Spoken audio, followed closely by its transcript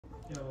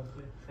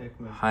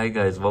Hi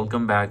guys,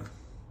 welcome back.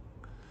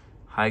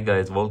 Hi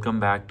guys, welcome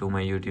back to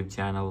my YouTube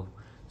channel.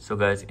 So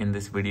guys, in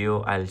this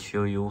video, I'll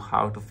show you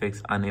how to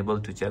fix unable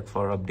to check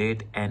for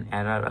update and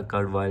error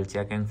occurred while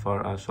checking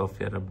for a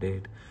software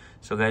update.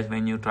 So guys,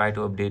 when you try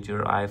to update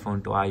your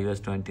iPhone to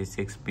iOS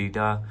 26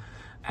 beta,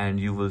 and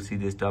you will see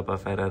this type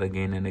of error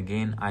again and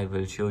again, I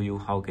will show you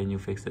how can you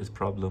fix this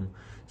problem.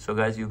 So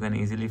guys, you can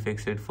easily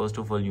fix it. First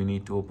of all, you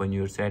need to open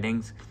your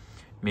settings.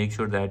 Make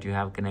sure that you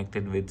have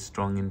connected with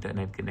strong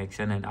internet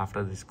connection, and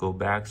after this go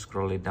back,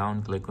 scroll it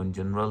down, click on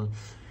general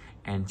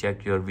and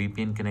check your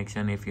VPN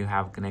connection. If you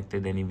have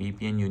connected any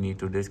VPN, you need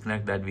to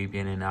disconnect that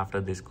VPN, and after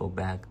this go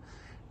back.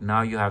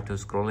 Now you have to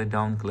scroll it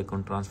down, click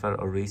on transfer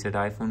or reset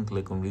iPhone,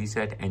 click on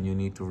reset, and you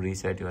need to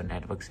reset your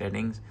network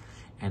settings,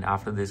 and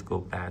after this go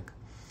back.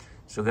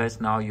 So guys,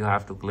 now you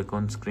have to click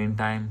on screen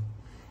time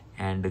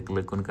and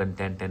click on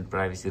content and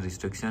privacy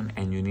restriction,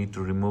 and you need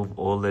to remove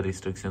all the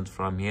restrictions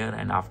from here,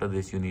 and after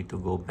this you need to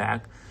go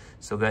back.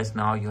 So guys,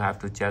 now you have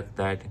to check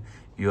that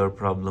your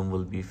problem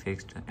will be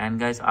fixed. And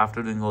guys,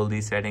 after doing all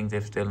these settings,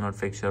 if still not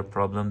fix your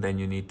problem, then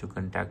you need to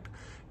contact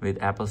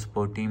with Apple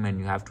support team and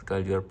you have to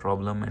tell your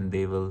problem and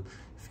they will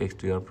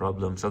fix your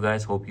problem. So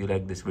guys, hope you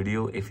like this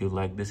video. If you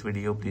like this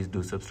video, please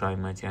do subscribe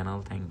my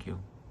channel. Thank you.